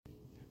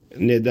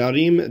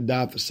Nedarim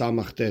daf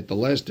samachtet. The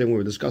last thing we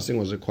were discussing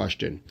was a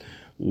question.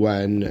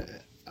 When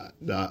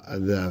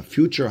the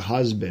future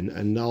husband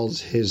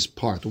annuls his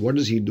part, what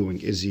is he doing?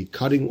 Is he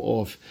cutting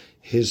off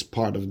his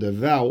part of the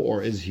vow,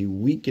 or is he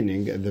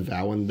weakening the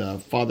vow and the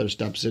father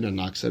steps in and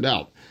knocks it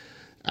out?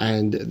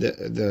 And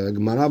the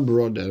Gemara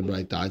brought a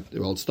braita.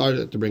 Well, it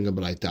started to bring a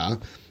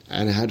braita,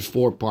 and it had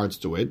 4 parts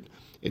to it.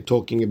 It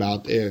talking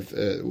about if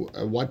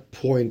at what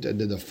point did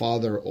the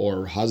father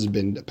or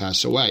husband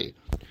pass away.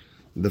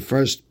 The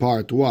first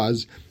part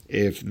was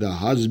if the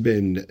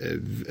husband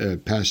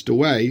passed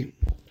away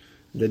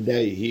the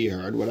day he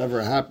heard,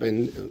 whatever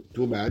happened,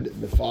 too bad,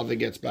 the father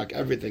gets back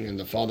everything and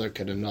the father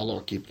can annul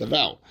or keep the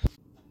vow.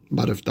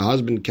 But if the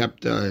husband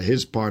kept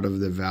his part of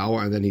the vow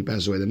and then he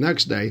passed away the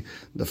next day,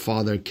 the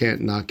father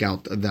can't knock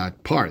out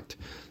that part.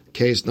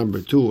 Case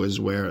number 2 is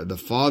where the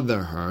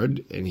father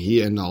heard and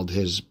he annulled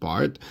his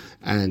part,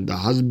 and the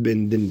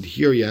husband didn't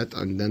hear yet,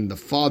 and then the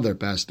father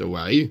passed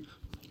away.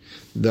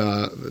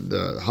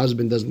 The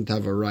husband doesn't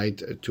have a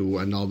right to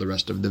annul the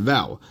rest of the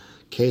vow.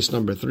 Case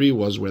number 3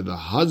 was where the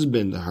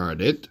husband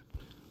heard it,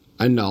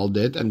 annulled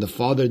it, and the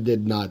father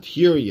did not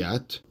hear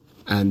yet,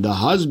 and the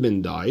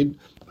husband died,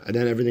 and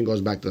then everything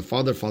goes back to the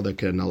father. Father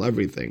can annul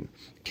everything.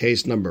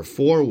 Case number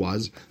 4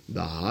 was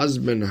the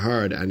husband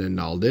heard and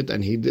annulled it,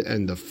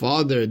 and the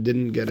father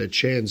didn't get a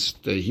chance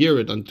to hear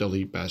it until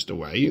he passed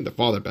away. The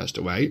father passed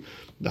away.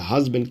 The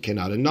husband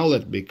cannot annul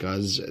it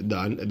because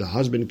the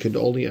husband could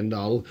only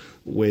annul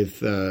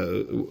with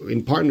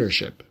in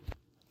partnership.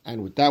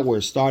 And with that,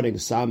 we're starting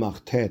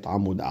Samach Tet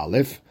Amud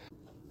Aleph,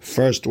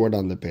 first word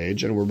on the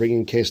page, and we're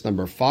bringing case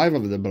number 5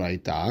 of the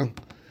Braita.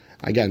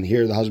 Again,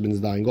 here the husband's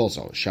dying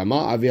also.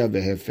 Shama avia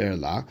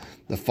veheferla.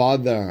 The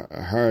father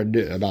heard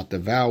about the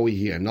vow,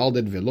 he annulled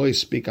it. V'lo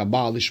speak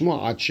about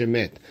lishmo ad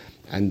shemet.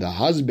 And the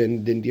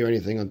husband didn't hear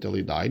anything until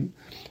he died.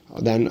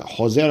 Then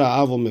Hozera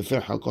avo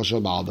mefir halko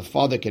shel baal. The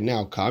father can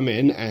now come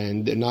in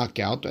and knock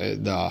out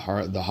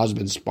the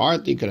husband's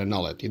part. He can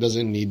annul it. He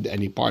doesn't need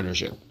any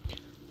partnership.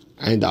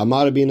 And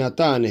Amar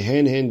binatan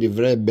hen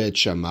divrei bet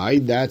Shammai.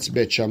 That's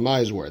bet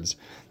Shammai's words.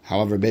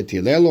 However, Bet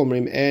Hillel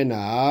omrim en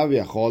ha'av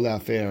yachol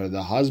le'afer.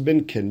 The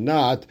husband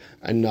cannot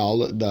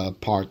annul the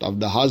part of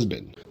the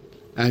husband.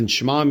 And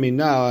Shema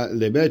mina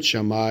lebet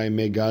Shammai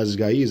megaz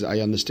gaiz.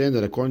 I understand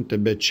that according to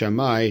Bet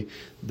Shammai,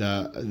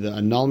 the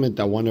annulment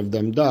that one of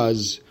them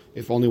does,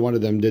 if only one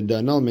of them did the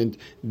annulment,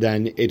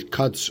 then it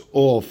cuts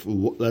off,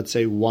 let's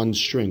say, one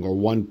string or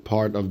one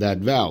part of that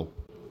vow.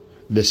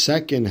 The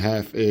second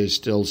half is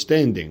still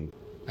standing.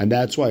 And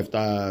that's why if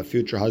the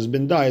future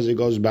husband dies, it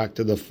goes back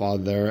to the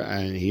father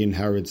and he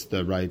inherits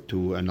the right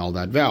to annul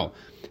that vow.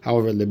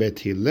 However, lebet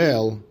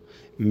Hillel,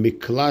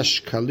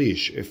 miklash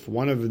kalish, if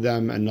one of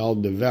them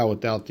annulled the vow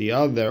without the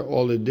other,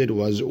 all it did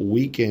was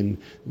weaken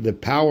the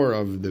power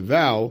of the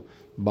vow,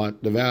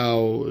 but the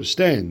vow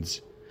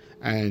stands.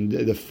 And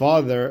the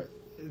father,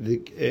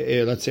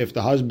 let's say if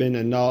the husband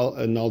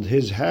annulled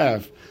his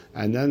half,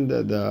 and then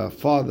the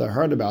father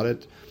heard about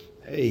it,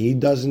 he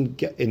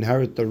doesn't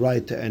inherit the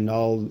right to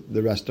annul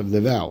the rest of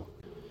the vow.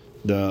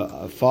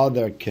 The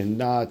father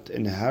cannot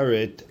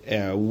inherit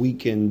a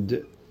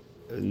weakened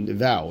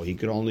vow. He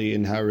could only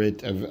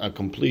inherit a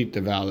complete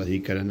vow that he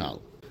can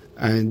annul.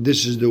 And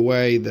this is the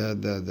way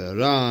the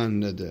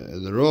Ran,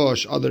 the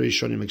Rosh, other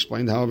Rishonim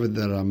explained. However,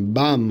 the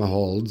Rambam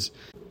holds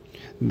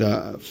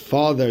the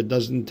father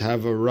doesn't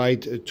have a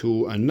right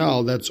to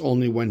annul. That's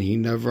only when he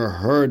never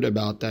heard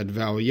about that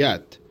vow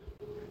yet.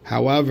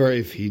 However,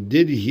 if he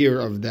did hear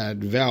of that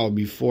vow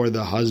before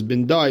the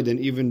husband died, then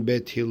even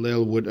Bet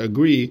Hillel would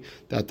agree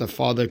that the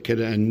father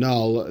could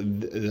annul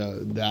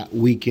that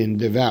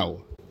weakened vow.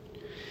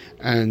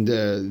 And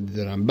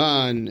the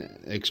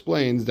Ramban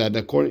explains that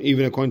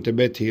even according to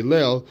Bet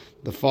Hillel,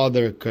 the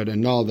father could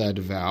annul that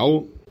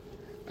vow.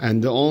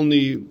 And the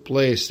only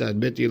place that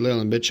Bet Hillel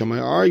and Bet Shammai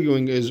are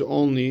arguing is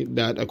only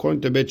that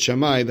according to Bet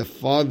Shammai, the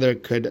father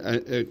could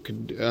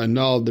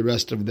annul the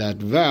rest of that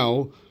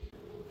vow.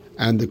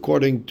 And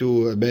according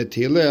to Bet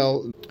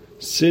Hillel,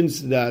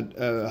 since that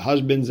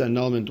husband's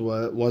annulment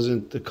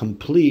wasn't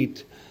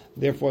complete,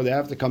 therefore they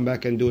have to come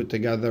back and do it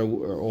together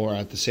or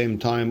at the same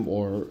time,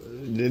 or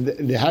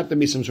there had to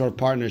be some sort of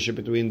partnership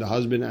between the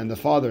husband and the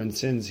father, and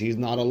since he's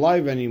not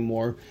alive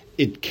anymore,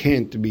 it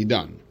can't be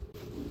done.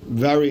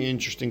 Very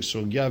interesting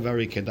sugya,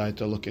 very kedai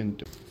to look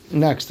into.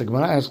 Next, the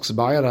Gemara asks,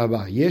 Ba'ya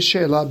Rabba, yesh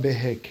she'ela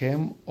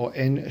behekem or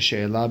en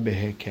she'ela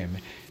behekem?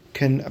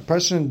 Can a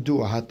person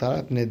do a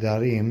hatarat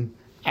nedarim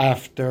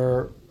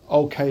after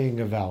okaying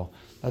a vow?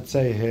 Let's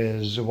say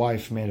his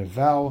wife made a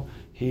vow,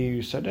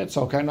 he said, it's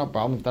okay, no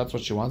problem, if that's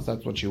what she wants,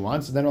 that's what she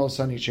wants, and then all of a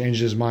sudden he changed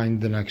his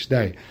mind the next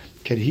day.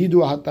 Can he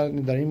do a hatarat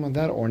nedarim on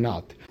that or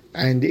not?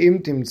 And if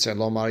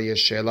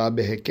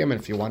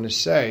you want to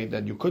say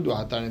that you could do a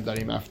hatarat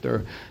nedarim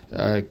after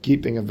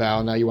keeping a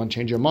vow, now you want to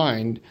change your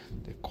mind,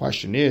 the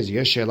question is,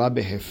 yesh she'ela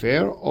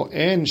behefer or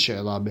en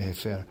she'ela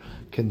behefer?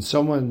 Can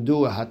someone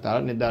do a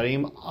hatarat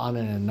nedarim on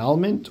an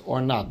annulment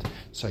or not?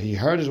 So he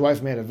heard his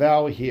wife made a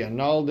vow, he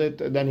annulled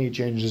it, then he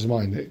changed his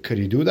mind. Could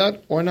he do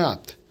that or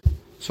not?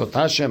 So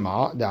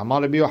Tashema, the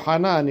Amar Rabbi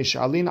Yochanan,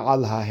 Nishalin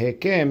al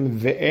hahekem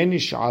ve'en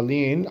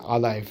nishalin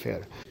al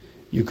ha'efer.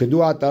 You could do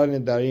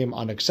Hatarat Nedarim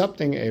on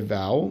accepting a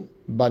vow,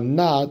 but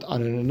not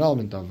on an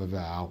annulment of a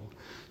vow.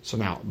 So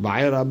now,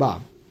 Ba'ir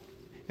Rabba,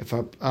 if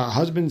a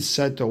husband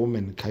said to a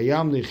woman,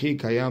 Kayam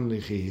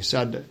lichi, he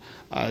said,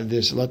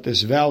 let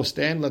this vow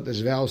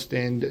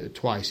stand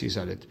twice, he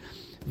said it.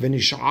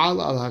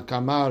 V'nish'al al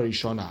hakama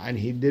rishona, and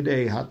he did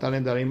a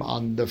Hatarat Nedarim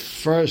on the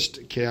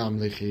first Kayam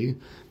lichi.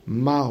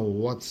 Mahu,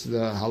 what's the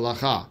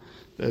halacha?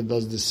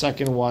 Does the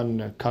second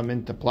one come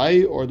into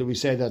play, or do we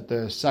say that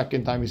the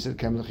second time he said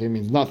Kayam lichi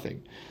means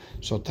nothing?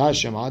 So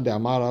Tashema, the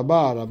Amar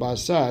Rabba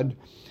said,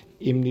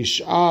 Im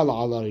nish'al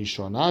ala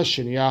rishona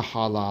sheniyah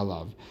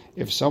halalav.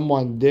 If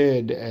someone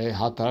did a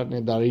Hatarat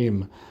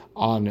Nedarim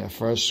on a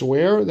first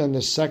swear, then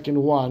the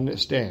second one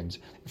stands.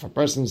 If a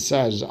person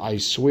says, I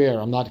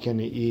swear I'm not going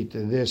to eat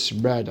this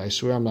bread, I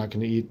swear I'm not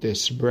going to eat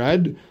this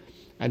bread,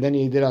 and then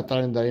he did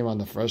Hatarat Nedarim on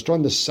the first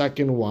one, the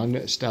second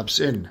one steps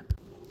in.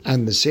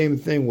 And the same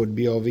thing would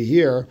be over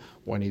here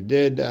when he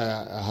did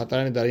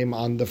Hatarat Nedarim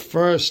on the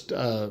first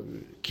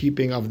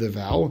keeping of the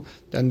vow,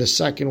 then the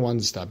second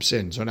one steps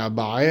in. So now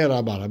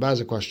Rabba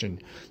has a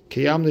question.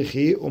 Kiyam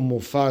lichi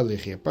umufar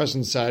lichi. A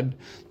person said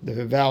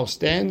the vow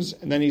stands,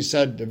 and then he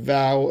said the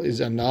vow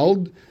is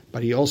annulled,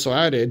 but he also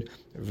added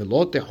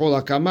v'lo tehol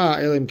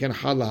hakama elim ken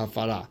hal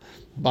hafara.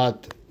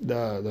 But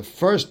the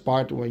first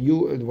part where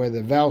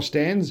the vow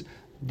stands,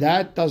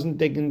 that doesn't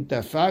take into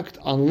effect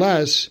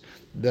unless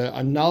the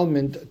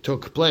annulment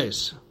took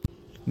place.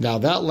 Now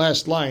that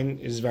last line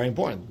is very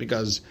important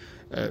because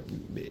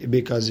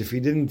if he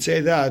didn't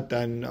say that,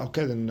 then I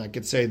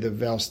could say the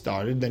vow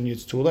started, then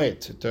it's too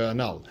late to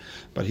annul.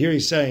 But here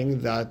he's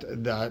saying that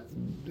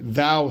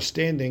vow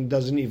standing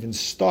doesn't even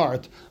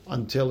start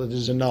until it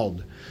is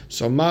annulled.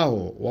 So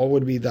Mahu, what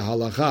would be the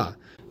halacha?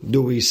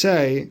 Do we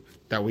say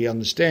that we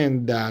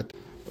understand that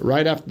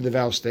right after the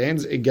vow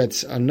stands, it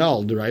gets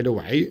annulled right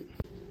away?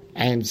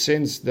 And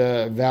since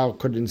the vow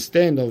couldn't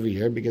stand over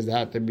here because there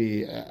had to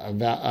be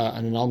an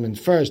annulment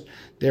first,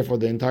 therefore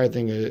the entire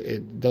thing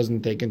it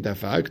doesn't take into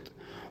effect.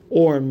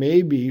 Or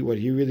maybe what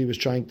he really was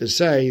trying to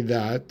say,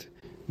 that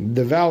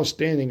the vow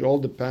standing all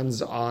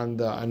depends on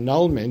the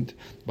annulment,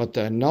 but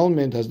the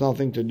annulment has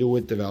nothing to do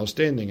with the vow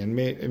standing, and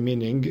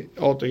meaning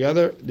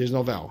altogether there's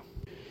no vow.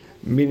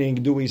 Meaning,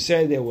 do we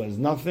say there was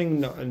nothing,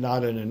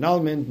 not an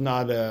annulment,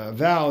 not a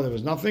vow, there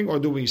was nothing, or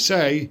do we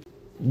say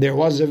there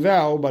was a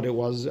vow, but it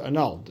was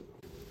annulled?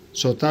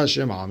 So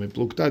Tashema,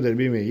 Miplukta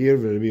Rabbi Meir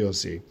v'Rabbi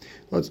Yossi.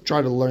 Let's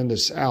try to learn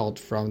this out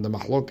from the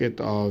Mahloket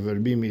of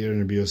Rabbi Meir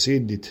and Rabbi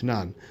Yossi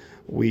Ditnan.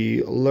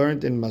 We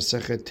learned in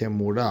Masechet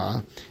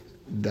Temura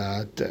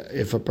that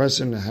if a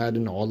person had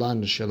an Olah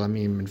and a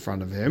Shelamim in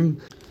front of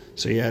him,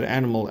 so he had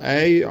animal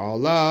A,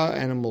 Olah,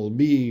 animal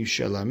B,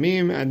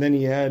 Shelamim, and then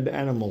he had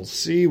animal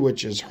C,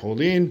 which is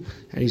Hulin,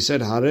 and he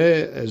said,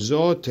 Hare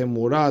Ezo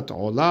Temurat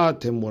Olah,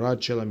 Temurat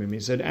Shelamim. He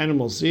said,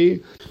 animal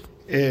C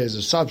is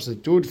a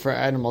substitute for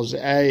animals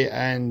A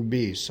and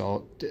B.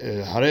 So,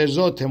 Hare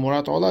Ezo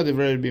Temurat Olah,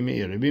 Divrei Rabbi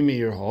Meir. Rabbi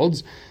Meir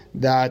holds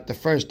that the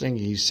first thing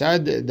he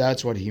said,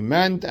 that's what he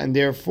meant, and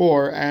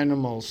therefore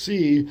animal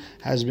C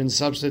has been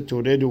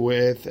substituted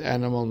with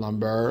animal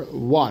number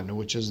 1,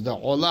 which is the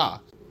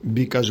Olah.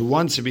 Because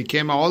once it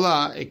became a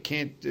Olah, it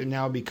can't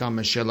now become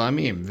a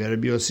Shelamim.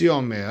 Rabbi Yossi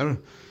Omer,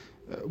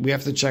 we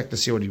have to check to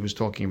see what he was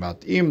talking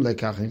about. If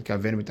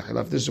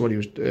this is what he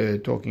was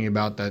talking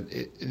about, that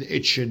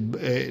it should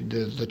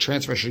the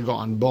transfer should go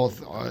on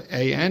both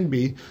A and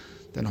B,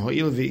 then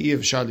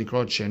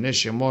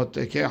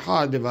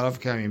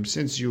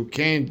since you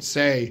can't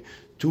say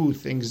two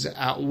things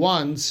at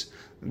once,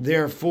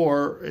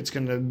 therefore it's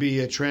going to be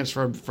a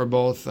transfer for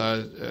both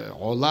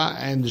Olah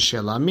and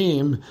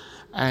Shelamim,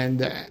 and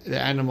the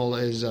animal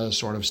is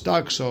sort of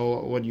stuck.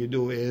 So what you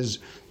do is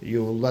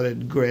you let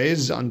it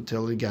graze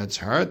until it gets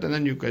hurt, and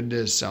then you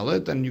could sell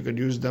it, and you could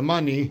use the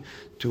money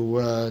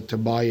to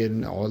buy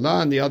an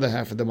Olah, and the other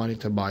half of the money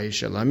to buy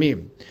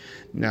Shelamim.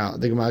 Now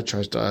the Gemara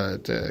tries to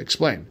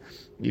explain.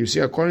 You see,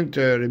 according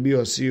to Rabbi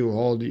Yossi, who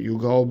hold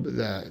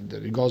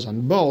that it goes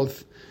on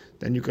both,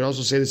 then you could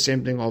also say the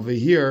same thing over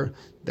here,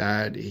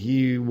 that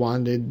he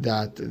wanted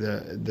that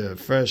the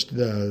first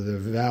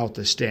vow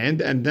to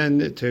stand and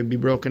then to be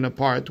broken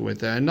apart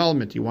with an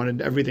annulment. He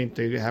wanted everything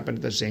to happen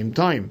at the same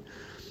time.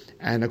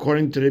 And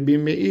according to Rabbi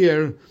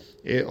Meir,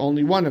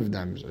 only one of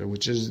them,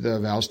 which is the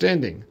vow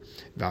standing.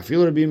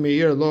 Rabbi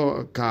Meir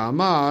lo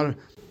ka'amar,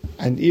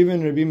 and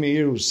even Rabbi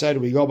Meir, who said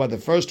we go by the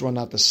first one,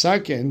 not the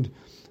second,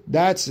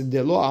 that's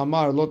the lo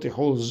amar lo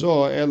tichol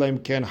zo elam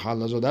ken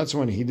halazo. That's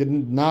when he did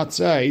not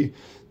say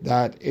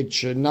that it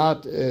should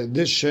not,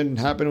 this shouldn't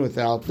happen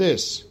without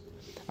this.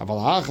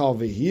 Aval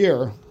over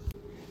here,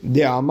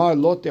 the amar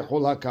lo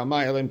tichol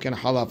hakama elam ken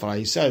halafra.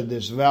 He said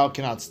this vow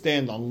cannot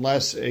stand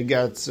unless it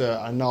gets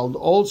annulled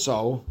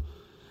also,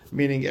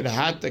 meaning it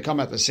had to come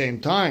at the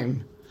same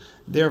time.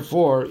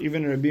 Therefore,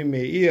 even Rabbi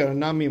Meir,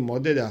 Nami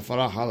Moded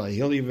Afara Hala,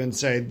 he'll even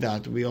say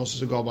that we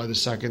also go by the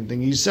second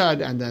thing he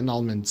said, and the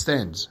annulment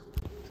stands.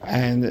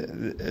 And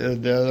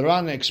the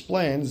Ran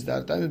explains that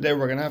at the end of the day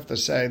we're going to have to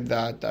say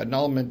that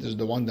annulment is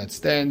the one that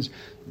stands,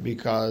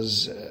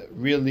 because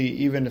really,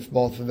 even if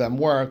both of them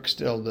work,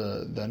 still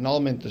the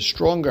annulment is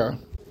stronger,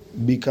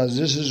 because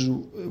this is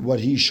what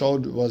he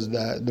showed was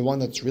the one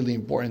that's really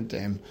important to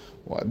him,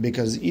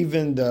 because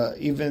even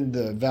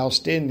the vow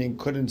standing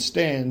couldn't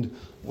stand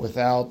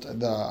without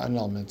the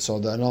annulment. So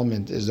the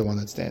annulment is the one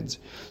that stands.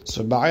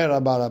 So Ba'ir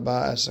Rabba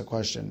asks a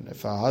question.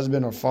 If a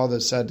husband or father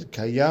said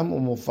Kayam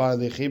umufar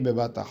lichi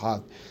bebat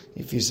achat,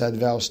 if he said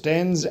vow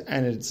stands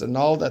and it's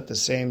annulled at the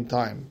same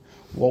time,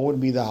 what would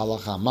be the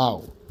halacha?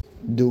 Ma'u?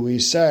 Do we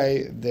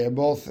say they're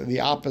both the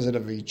opposite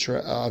of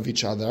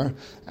each other,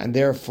 and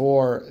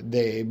therefore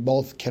they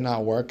both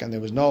cannot work, and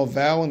there was no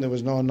vow and there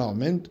was no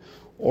annulment?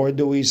 Or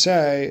do we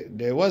say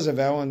there was a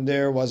vow and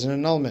there was an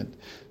annulment?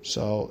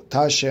 So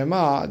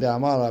Tashema de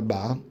Amar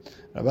Rabba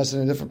said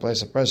in a different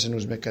place, a person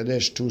who's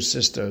mekadesh two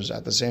sisters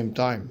at the same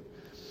time.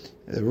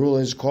 The rule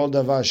is called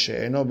davash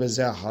eno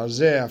bezeh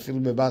harzeh afil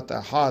bebat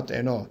achat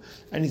eno.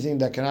 Anything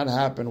that cannot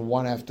happen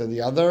one after the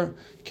other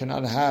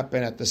cannot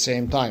happen at the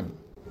same time.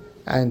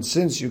 And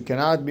since you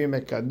cannot be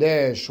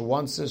mekadesh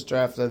one sister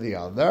after the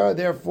other,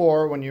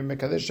 therefore when you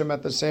mekadesh them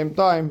at the same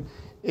time,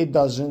 it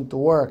doesn't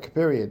work,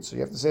 period. So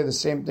you have to say the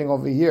same thing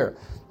over here.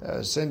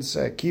 Since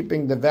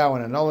keeping the vow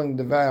and annulling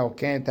the vow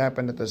can't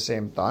happen at the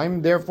same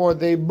time, therefore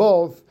they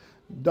both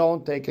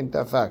don't take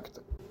into effect.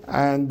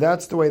 And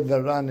that's the way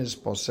the Ran is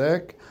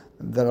posek.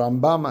 The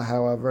Rambam,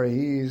 however,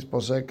 he is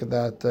posek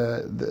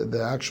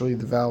that actually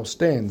the vow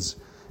stands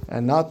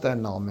and not the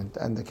annulment.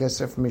 And the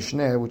Kesef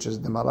Mishneh, which is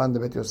the Maran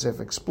the Bet Yosef,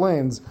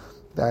 explains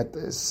that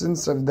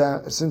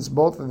since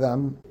both of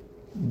them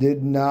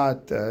did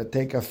not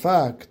take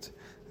effect,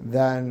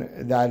 then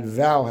that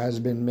vow has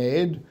been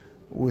made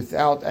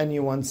without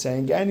anyone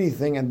saying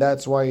anything, and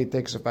that's why it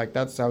takes effect.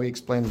 That's how he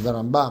explains the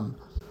Rambam.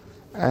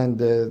 And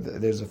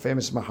there's a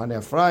famous Mahane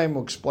Ephraim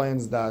who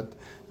explains that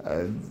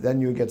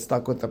then you get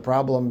stuck with the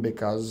problem,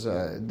 because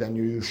then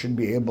you should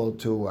be able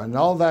to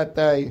annul that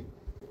day.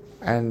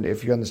 And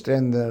if you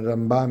understand the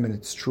Rambam in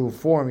its true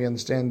form, you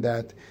understand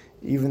that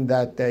even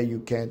that day you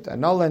can't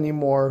annul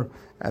anymore.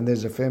 And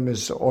there's a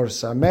famous Or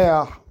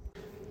Sameach,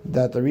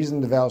 that the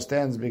reason the vow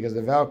stands because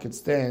the vow could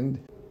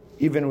stand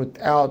even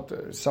without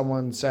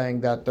someone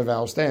saying that the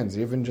vow stands.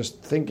 Even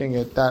just thinking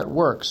it, that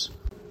works.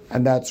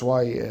 And that's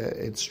why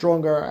it's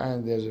stronger.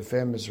 And there's a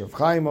famous Rav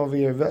Chaim over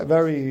here,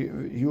 very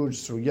huge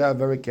sugya,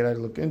 very key to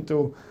look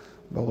into.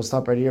 But we'll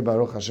stop right here.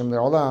 Baruch Hashem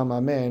le'olam.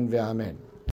 Amen ve'amen.